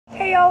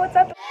Hey y'all, what's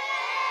up?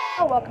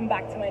 Welcome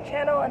back to my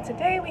channel, and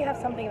today we have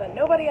something that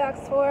nobody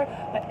asked for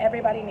but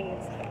everybody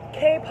needs.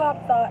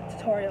 Kpop Th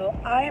tutorial.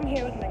 I am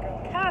here with my girl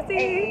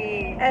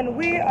Cassie, and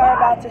we are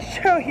about to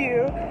show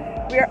you.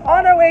 We are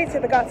on our way to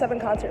the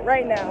Got7 concert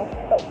right now,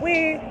 but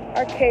we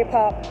are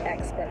K-pop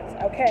experts,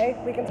 okay?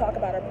 We can talk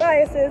about our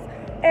biases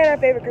and our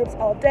favorite groups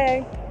all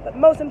day, but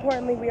most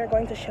importantly, we are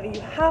going to show you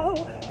how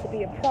to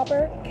be a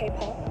proper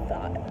Kpop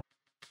Th.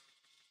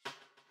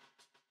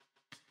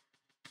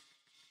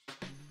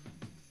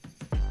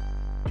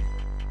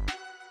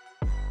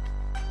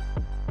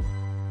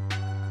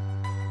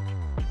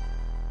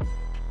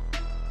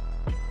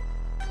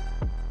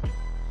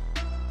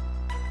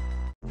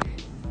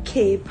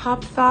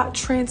 K-pop Th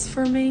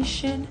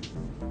transformation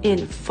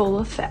in full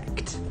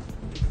effect.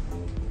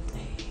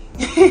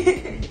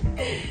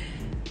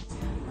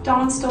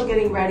 Dawn's still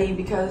getting ready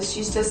because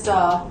she's just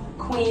a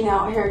queen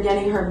out here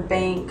getting her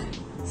bank,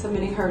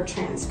 submitting her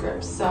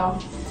transcripts. So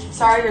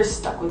sorry you're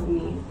stuck with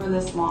me for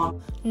this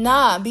long.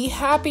 Nah, be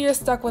happy you're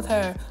stuck with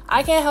her.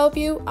 I can't help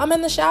you. I'm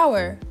in the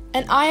shower.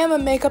 And I am a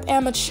makeup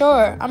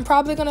amateur. I'm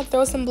probably gonna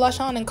throw some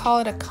blush on and call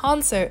it a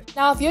concert.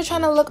 Now, if you're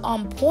trying to look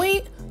on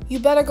point, you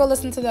better go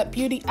listen to that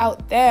beauty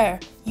out there.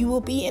 You will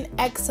be in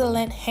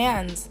excellent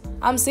hands.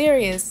 I'm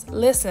serious.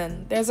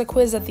 Listen, there's a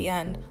quiz at the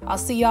end. I'll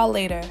see y'all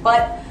later.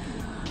 But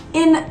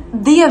in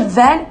the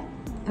event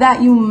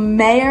that you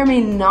may or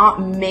may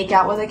not make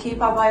out with a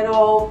K-pop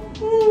idol,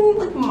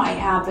 it might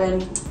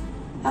happen.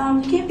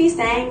 You can't be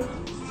saying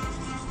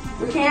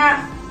you can't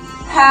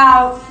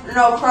have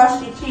no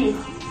crusty teeth,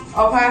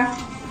 okay?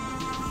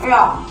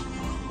 Yeah.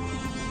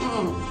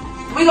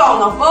 We got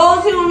the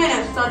full 2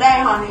 minutes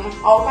today, honey,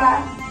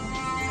 okay?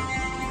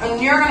 And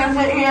you're gonna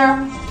sit here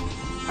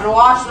and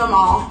watch them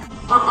all.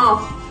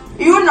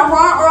 You in the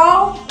front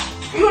row?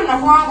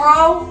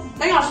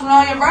 They gonna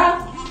smell your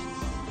breath.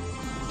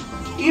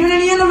 Even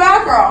if you're in the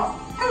back row,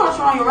 they gonna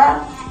smell your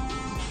breath.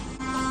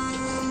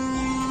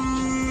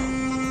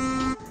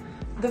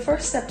 The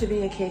first step to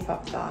being a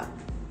K-pop Th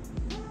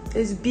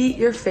is beat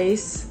your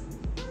face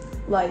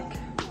like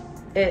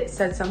it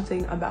said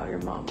something about your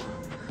mama.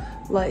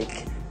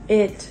 Like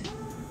it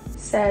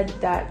said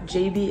that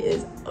JB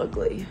is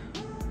ugly.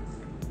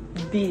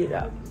 Beat it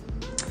up.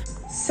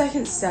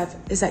 Second step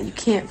is that you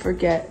can't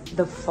forget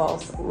the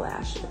false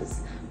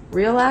lashes.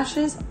 Real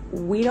lashes,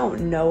 we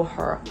don't know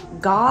her.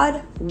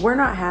 God, we're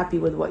not happy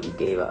with what you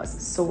gave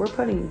us, so we're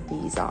putting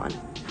these on.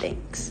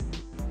 Thanks.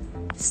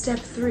 Step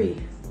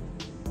 3,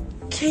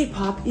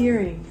 K-pop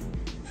earring.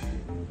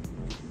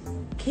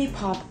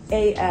 K-pop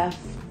AF.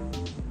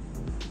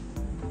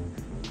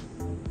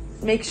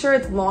 Make sure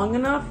it's long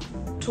enough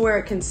to where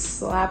it can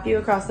slap you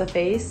across the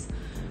face.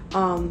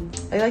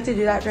 I like to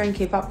do that during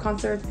K-pop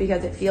concerts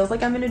because it feels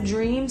like I'm in a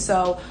dream,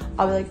 so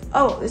I'll be like,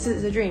 oh, this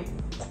is a dream.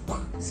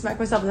 Smack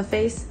myself in the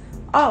face.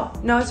 Oh,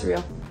 no, it's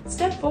real.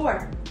 Step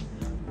 4,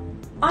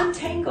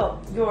 untangle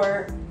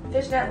your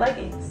fishnet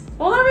leggings.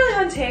 Well, not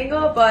really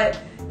untangle, but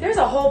there's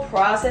a whole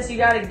process you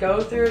gotta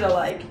go through to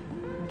like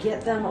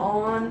get them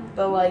on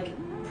the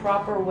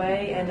proper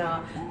way, and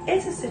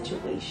it's a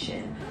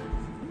situation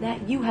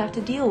that you have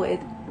to deal with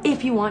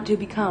if you want to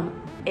become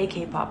a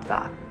K-pop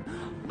Th.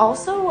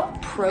 Also,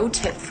 pro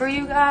tip for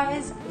you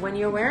guys, when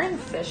you're wearing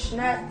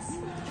fishnets,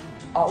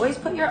 always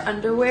put your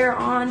underwear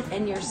on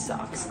and your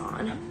socks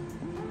on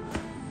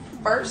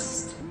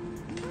first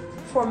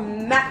for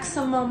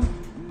maximum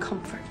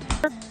comfort.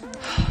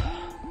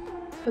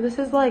 So this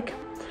is like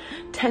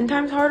 10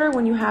 times harder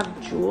when you have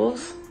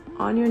jewels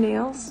on your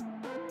nails.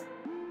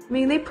 I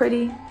mean, they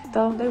pretty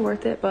though, they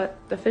worth it, but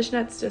the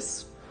fishnets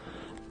just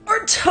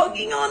are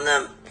tugging on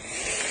them.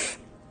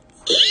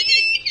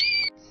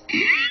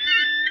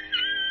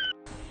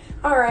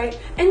 Alright,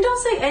 and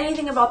don't say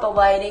anything about the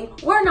lighting.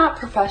 We're not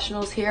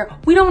professionals here.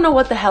 We don't know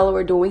what the hell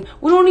we're doing.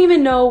 We don't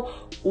even know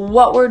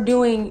what we're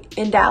doing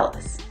in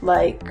Dallas.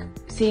 Like,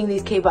 seeing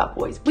these K-pop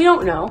boys. We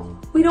don't know.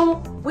 We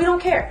don't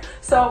care.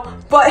 So,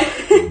 but,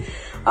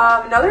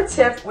 another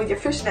tip with your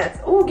fishnets.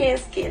 Ooh, getting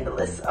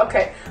scandalous.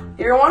 Okay,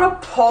 you're gonna wanna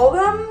pull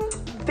them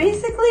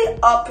basically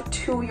up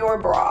to your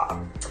bra.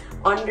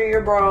 Under your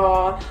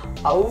bra,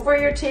 over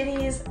your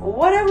titties,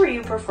 whatever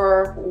you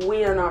prefer,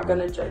 we are not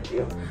gonna judge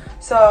you.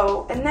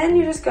 So, and then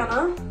you're just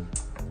gonna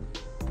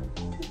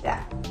do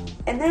that.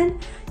 And then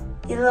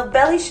your little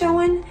belly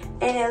showing,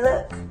 and it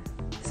look,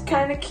 it's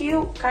kind of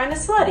cute, kind of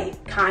slutty,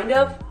 kind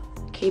of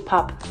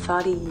K-pop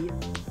Th-y.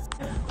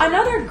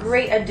 Another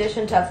great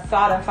addition to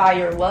Thottify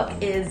your look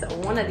is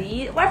one of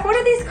these. What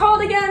are these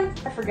called again?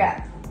 I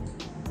forget.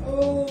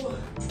 Oh.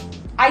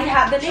 I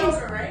have the names.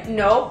 Shoulder, right?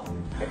 Nope.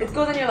 It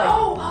goes in your leg.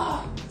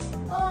 Oh.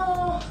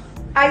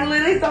 I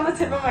literally, it's on the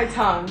tip of my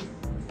tongue.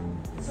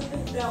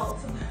 Something belt.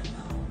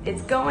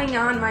 It's going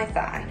on my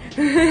thigh.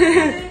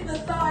 It's the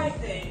thigh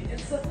thing.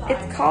 It's the thigh.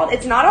 It's called,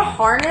 it's not a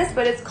harness,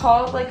 but it's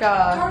called like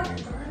a...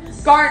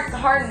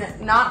 Harness,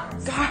 not...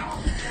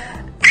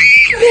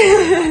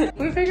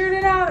 We figured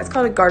it out. It's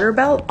called a garter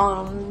belt.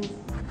 Mine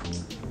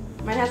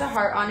has a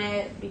heart on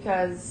it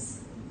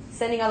because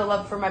sending all the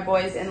love for my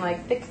boys, and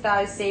like thick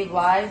thighs save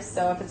lives.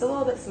 So if it's a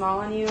little bit small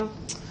on you,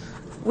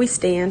 we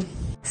stand.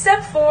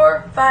 Step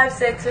 4, 5,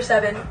 6, or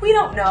 7. We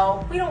don't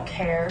know. We don't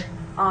care.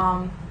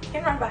 You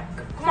can run back.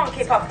 Come on,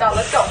 Kpop Th.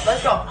 Let's go.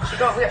 Let's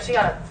go. She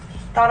got a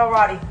thought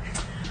already.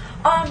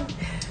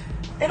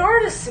 In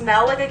order to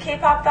smell like a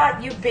Kpop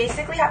Th, you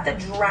basically have to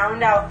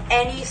drown out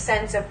any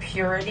sense of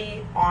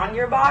purity on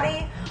your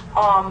body.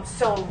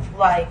 So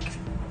like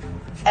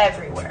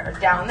everywhere,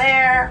 down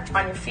there,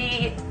 on your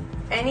feet,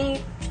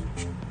 any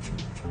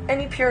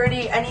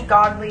purity, any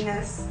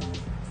godliness,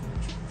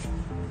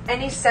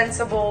 any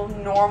sensible,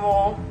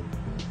 normal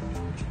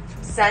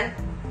scent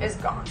is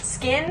gone.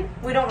 Skin,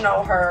 we don't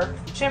know her.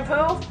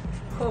 Shampoo,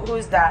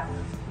 who's that?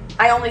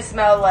 I only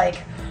smell like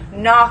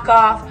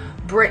knockoff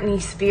Brittany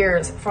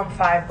Spears from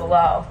Five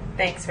Below.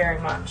 Thanks very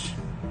much.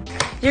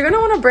 You're gonna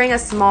wanna bring a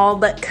small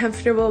but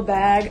comfortable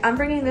bag. I'm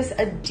bringing this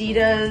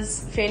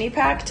Adidas fanny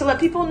pack to let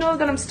people know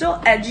that I'm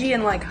still edgy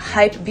and like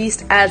hype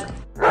beast as,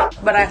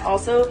 but I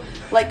also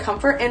like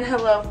comfort. And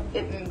hello,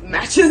 it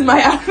matches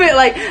my outfit.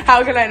 Like,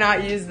 how could I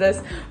not use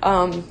this?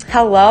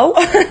 Hello.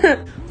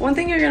 One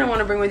thing you're gonna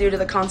wanna bring with you to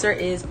the concert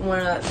is one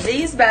of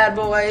these bad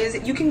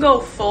boys. You can go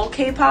full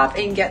K-pop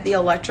and get the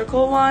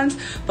electrical ones,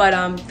 but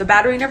the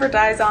battery never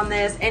dies on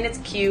this, and it's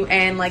cute,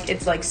 and like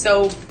it's like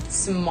so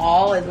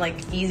small and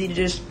like easy to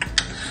just.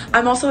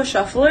 I'm also a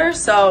shuffler,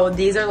 so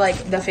these are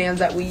like the fans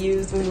that we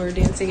used when we were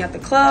dancing at the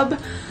club.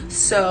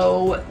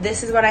 So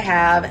this is what I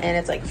have, and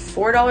it's like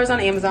 $4 on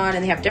Amazon,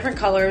 and they have different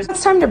colors.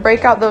 It's time to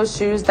break out those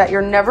shoes that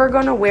you're never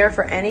gonna wear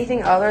for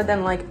anything other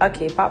than like a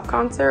K-pop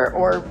concert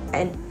or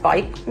a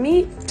bike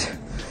meet.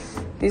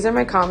 These are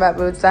my combat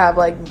boots that have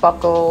like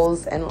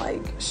buckles and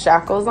like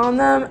shackles on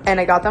them, and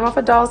I got them off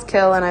of Dolls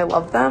Kill, and I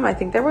love them. I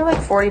think they were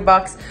like 40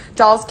 bucks.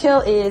 Dolls Kill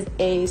is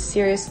a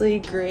seriously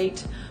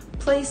great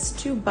place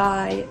to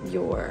buy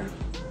your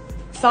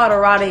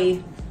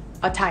Thotterati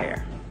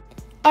attire.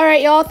 All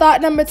right, y'all,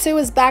 thought number 2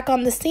 is back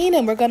on the scene,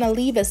 and we're gonna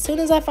leave as soon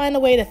as I find a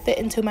way to fit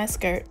into my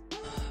skirt.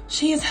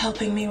 She is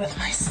helping me with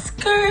my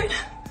skirt.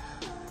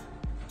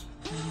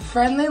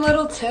 Friendly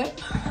little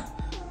tip,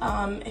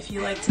 if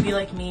you like to be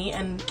like me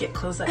and get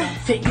clothes that don't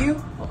fit you,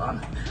 hold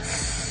on.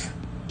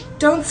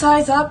 Don't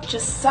size up,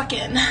 just suck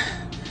in.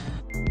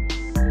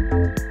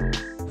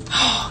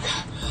 Oh,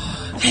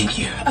 God. Thank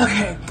you.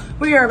 Okay,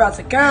 we are about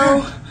to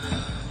go.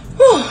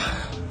 Whew.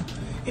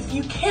 If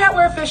you can't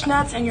wear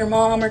fishnets and your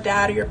mom or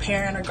dad or your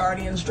parent or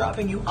guardian's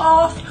dropping you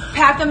off,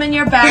 Pack them in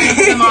your bag and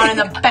put them on in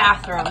the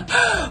bathroom.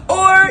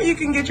 or you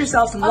can get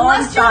yourself some long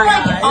Unless you're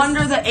like thighs.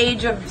 under the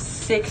age of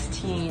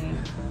 16,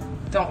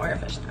 don't wear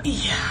fishnets.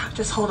 Yeah,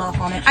 just hold off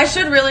on it. I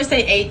should really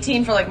say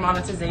 18 for like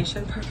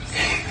monetization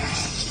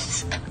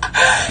purposes.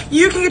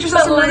 You can get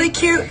yourself some really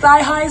cute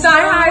thigh highs.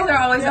 Thigh highs are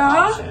always an Yeah.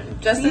 option.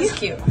 Just as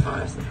cute,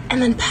 honestly.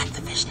 And then pack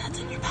the fishnets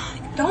in your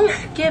bag. Don't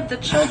give the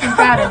children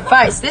bad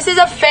advice. This is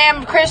a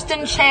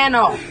Christian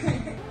channel.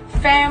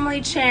 Family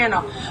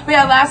channel. But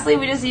yeah, lastly,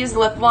 we just use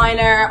lip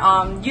liner.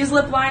 Use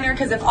lip liner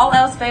because if all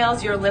else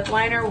fails, your lip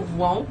liner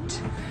won't.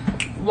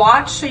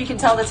 Watch so you can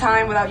tell the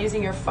time without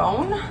using your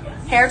phone.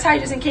 Hair tie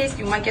just in case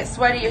you might get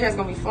sweaty, your hair's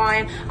gonna be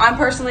flying. I'm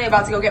personally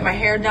about to go get my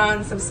hair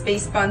done, some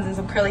space buns and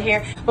some curly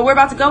hair. But we're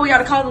about to go, we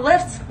gotta call the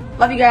lift.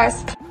 Love you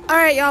guys. All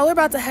right, y'all, we're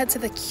about to head to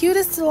the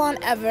cutest salon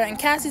ever, and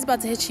Cassie's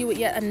about to hit you with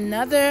yet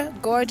another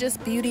gorgeous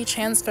beauty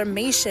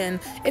transformation.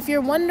 If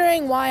you're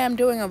wondering why I'm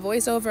doing a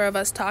voiceover of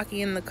us talking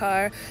in the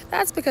car,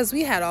 that's because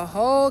we had a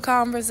whole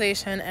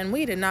conversation and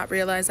we did not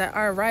realize that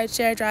our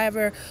rideshare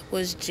driver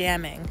was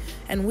jamming,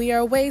 and we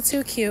are way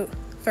too cute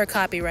for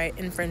copyright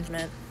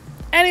infringement.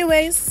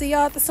 Anyways, see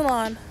y'all at the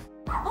salon.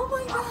 Oh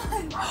my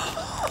god!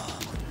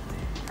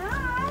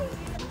 Hi!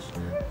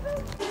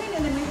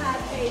 And then we had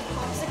a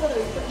popsicle that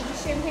we put in the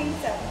champagne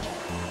soda.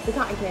 The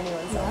cotton candy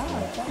one.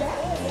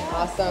 Yeah.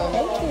 Awesome.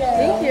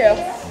 Thank you.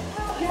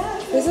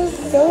 This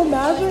is so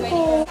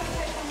magical.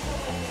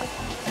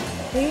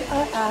 We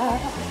are at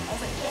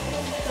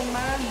The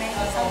mermaid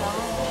salon.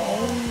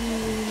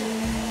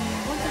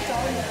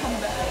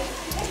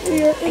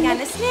 we are I in got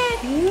the a snack.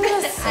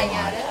 cutest I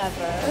got it.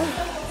 ever.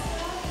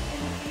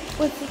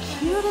 With the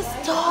cutest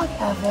dog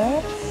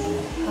ever.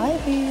 Hi,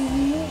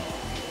 baby.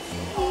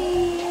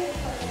 Hey.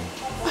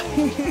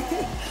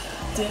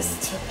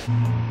 This took.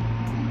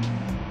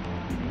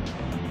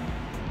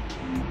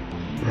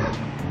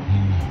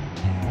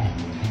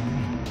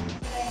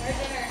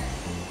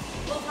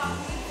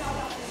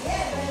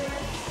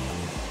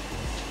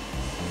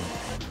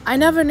 I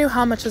never knew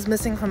how much was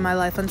missing from my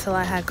life until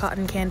I had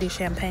cotton candy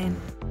champagne.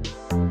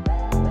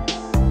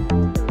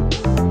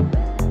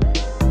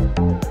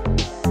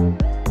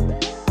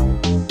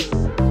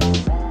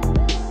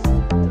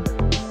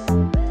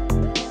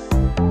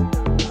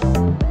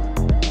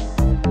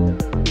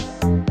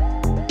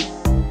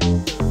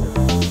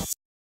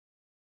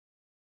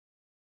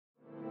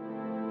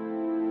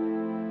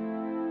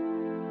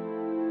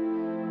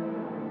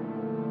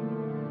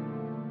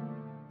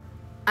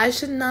 I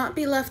should not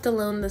be left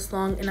alone this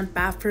long in a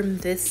bathroom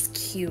this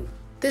cute.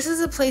 This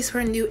is a place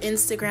where new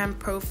Instagram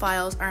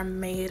profiles are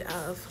made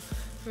of.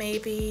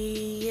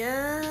 Maybe,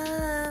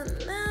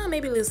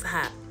 maybe lose the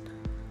hat.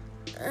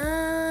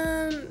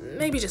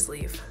 Maybe just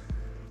leave.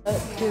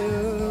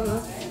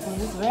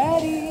 Who's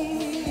ready?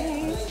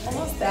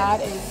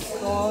 That is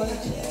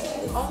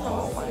gorgeous.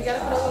 Oh, we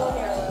gotta put a little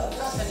hair up.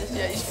 Not finished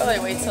yet. You should probably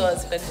wait till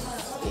it's finished.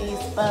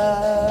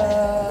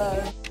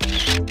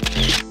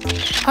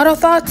 Huddle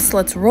thoughts,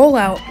 let's roll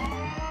out.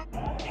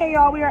 Hey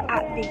y'all, we are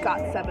at the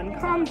Got7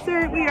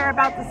 concert. We are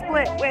about to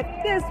split with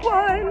this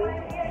one.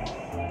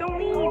 Don't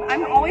leave.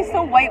 I'm always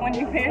so white when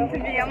you pan to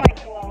me. I'm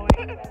like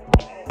glowing.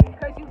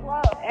 Because you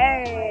glow.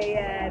 Hey,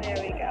 yeah, there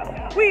we go.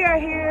 We are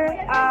here.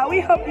 We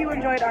hope you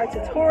enjoyed our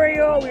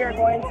tutorial. We are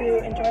going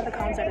to enjoy the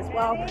concert as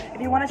well. If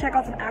you want to check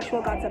out some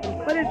actual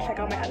Got7 footage, check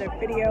out my other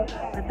video.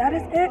 But that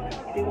is it.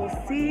 We will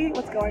see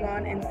what's going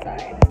on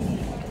inside.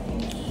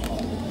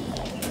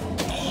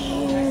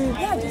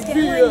 Yeah, just get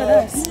in line with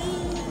us.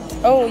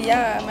 Oh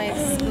yeah, my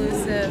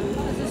exclusive.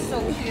 This is so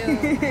cute.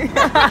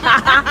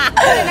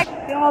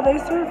 Y'all, they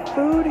serve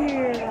food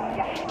here.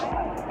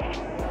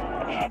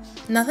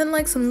 Nothing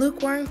like some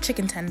lukewarm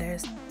chicken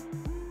tenders.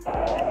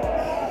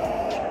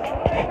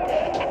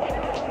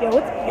 Yo,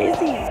 it's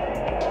busy.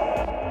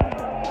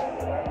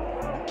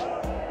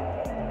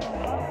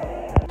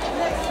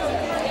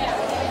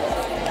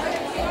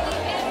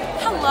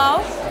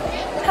 Hello?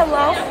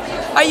 Hello?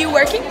 Are you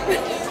working?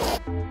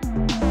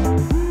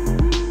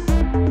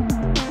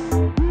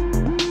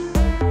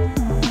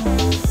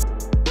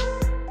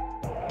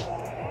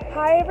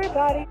 Hi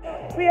everybody.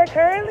 We are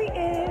currently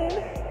in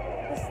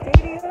the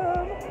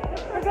stadium.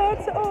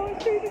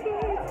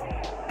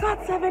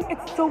 Got7,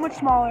 it's so much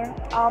smaller.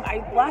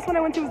 Last one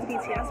I went to was the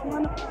BTS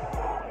one.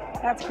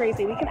 That's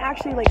crazy. We can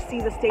actually like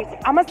see the stage.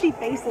 I'm gonna see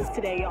faces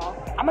today, y'all.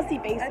 I'm gonna see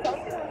faces.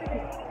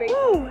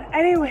 Woo.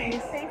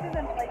 Anyways,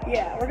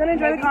 yeah, we're gonna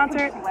enjoy the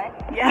concert.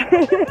 Yeah.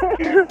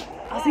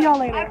 I'll see y'all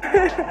later.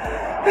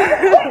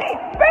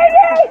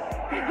 Brittany!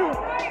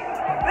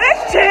 This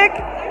chick,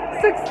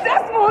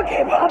 successful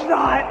Kpop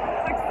Th.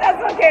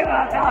 Successful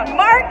Kpop Th.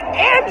 Mark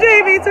and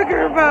JV took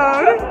her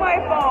phone. Took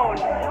my phone.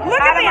 Look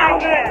at the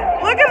outfit.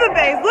 Look at the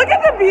face. Look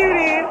at the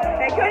beauty.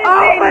 They couldn't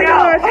say no.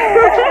 Gosh.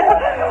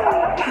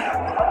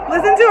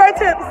 Listen to our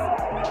tips.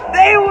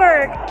 They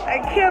work.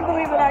 I can't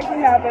believe it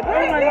actually happened.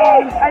 Oh my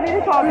gosh. I need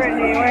to call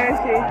Brittany. Where is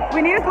she?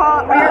 We need to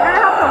call. We're gonna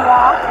have to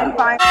walk and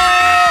find.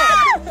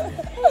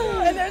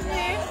 And there's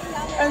me.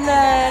 And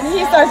then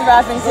he starts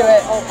rapping to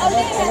it.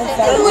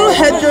 A little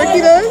head jerk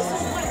he does.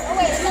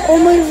 Oh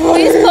my god.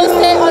 Please post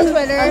it on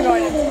Twitter. I'm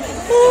going to.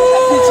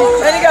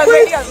 Ready go,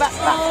 ready go.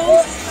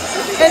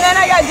 And then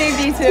I got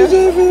JV too.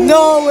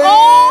 No way.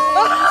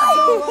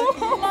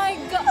 Oh my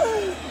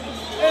god.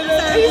 And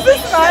then he's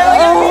just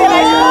smiling at me and I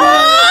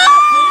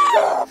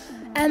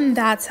And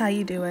that's how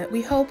you do it.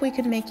 We hope we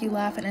could make you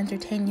laugh and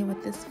entertain you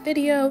with this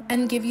video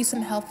and give you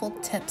some helpful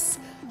tips.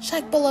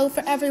 Check below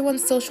for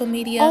everyone's social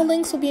media. All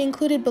links will be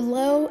included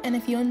below, and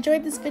if you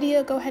enjoyed this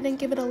video, go ahead and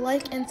give it a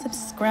like and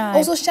subscribe.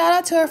 Also, shout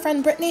out to our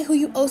friend Brittany, who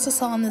you also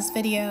saw in this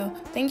video.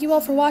 Thank you all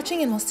for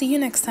watching, and we'll see you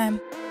next time.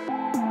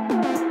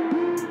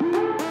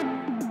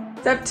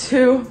 Step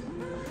 2,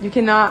 you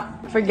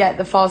cannot forget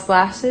the false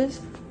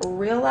lashes.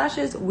 Real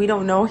lashes, we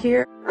don't know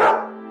here.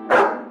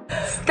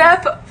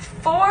 Step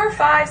 4,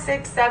 5,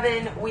 6,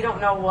 7, we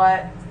don't know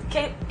what.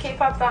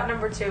 Kpop Th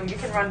number 2, you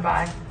can run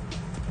by.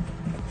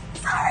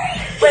 Sorry.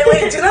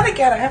 Wait, do that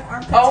again. I have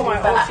armpits. Oh my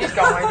god, she's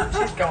going.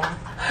 She's going.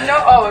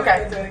 No, oh,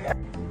 okay. Do it again.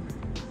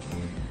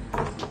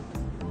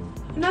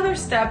 Another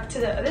step to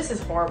the, this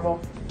is horrible.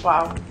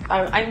 Wow.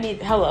 I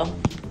need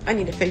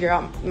to figure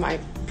out my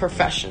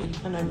profession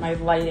and then my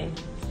lighting.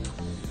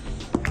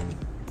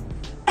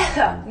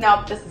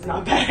 Nope, this is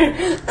not better.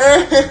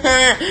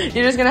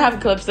 You're just gonna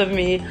have clips of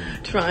me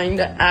trying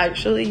to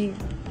actually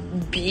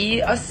be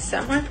a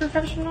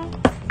semi-professional.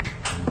 I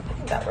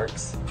think that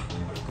works.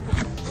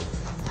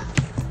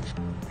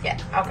 Yeah,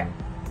 okay.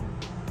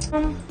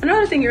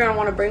 Another thing you're gonna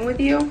want to bring with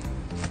you.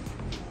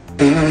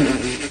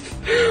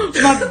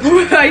 My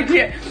boy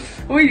idea.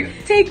 Will you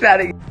take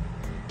that again?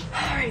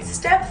 Alright,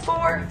 step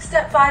 4,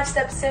 step 5,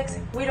 step 6.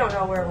 We don't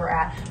know where we're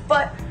at.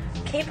 But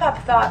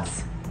Kpop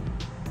thoughts.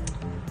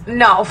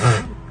 No.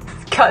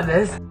 Cut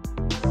this.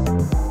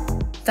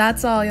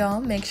 That's all,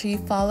 y'all. Make sure you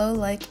follow,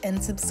 like,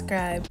 and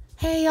subscribe.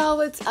 Hey y'all,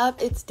 what's up?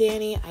 It's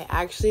Danny. I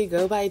actually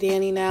go by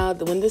Danny now.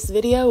 When this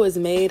video was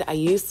made, I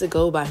used to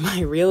go by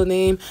my real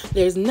name.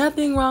 There's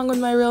nothing wrong with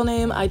my real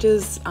name. I'm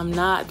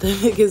not the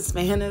biggest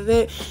fan of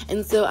it.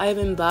 And so I've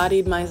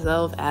embodied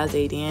myself as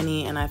a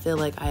Danny, and I feel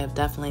like I have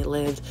definitely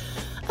lived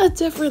a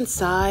different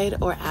side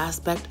or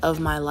aspect of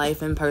my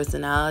life and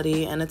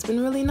personality, and it's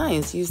been really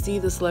nice. You see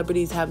the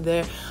celebrities have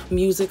their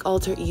music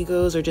alter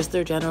egos or just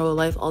their general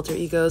life alter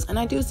egos, and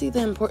I do see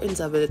the importance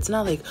of it. It's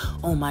not like,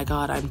 oh my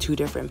god, I'm two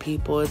different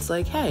people. It's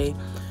like, hey,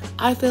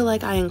 I feel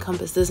like I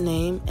encompass this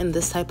name and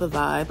this type of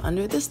vibe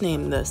under this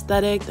name, the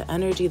aesthetic, the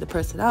energy, the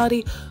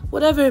personality,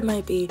 whatever it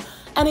might be.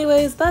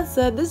 Anyways, that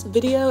said, this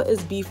video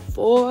is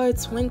before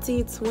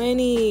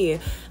 2020.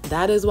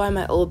 That is why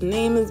my old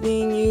name is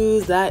being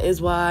used. That is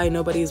why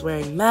nobody's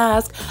wearing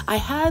masks. I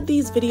had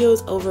these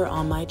videos over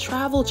on my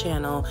travel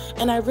channel,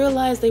 and I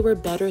realized they were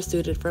better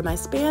suited for my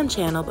spam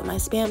channel, but my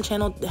spam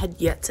channel had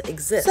yet to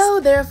exist. So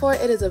therefore,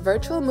 it is a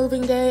virtual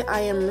moving day.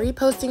 I am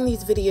reposting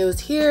these videos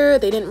here.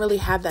 They didn't really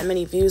have that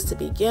many views to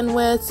begin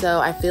with,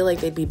 so I feel like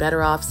they'd be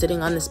better off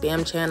sitting on the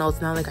spam channel.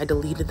 It's not like I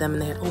deleted them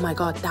and they had, oh my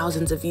god,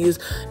 thousands of views.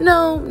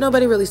 No,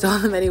 nobody really saw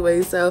them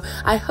anyway, so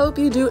I hope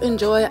you do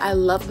enjoy. I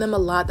love them a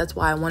lot. That's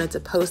why I wanted to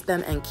post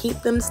them and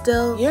keep them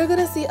still. You're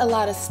gonna see a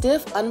lot of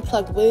stiff,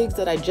 unplugged wigs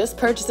that I just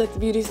purchased at the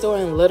beauty store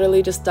and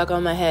literally just stuck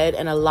on my head,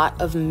 and a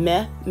lot of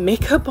meh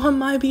makeup on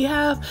my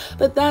behalf.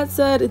 But that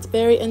said, it's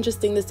very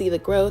interesting to see the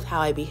growth, how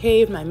I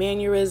behaved, my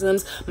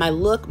mannerisms, my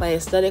look, my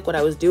aesthetic, what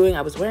I was doing.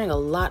 I was wearing a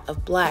lot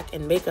of black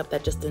and makeup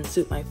that just didn't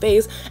suit my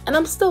face, and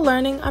I'm still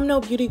learning. I'm no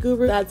beauty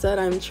guru. That said,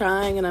 I'm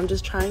trying, and I'm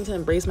just trying to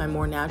embrace my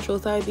more natural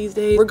side these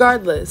days.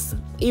 Regardless,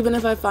 even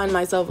if I find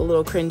myself a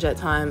little cringe at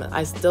times,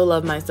 I still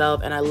love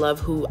myself and I love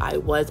who I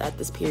was at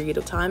this period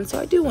of time, so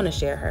I do want to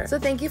share her. So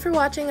thank you for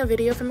watching a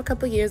video from a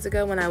couple years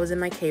ago when I was in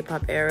my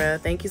K-pop era.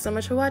 Thank you so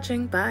much for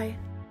watching. Bye.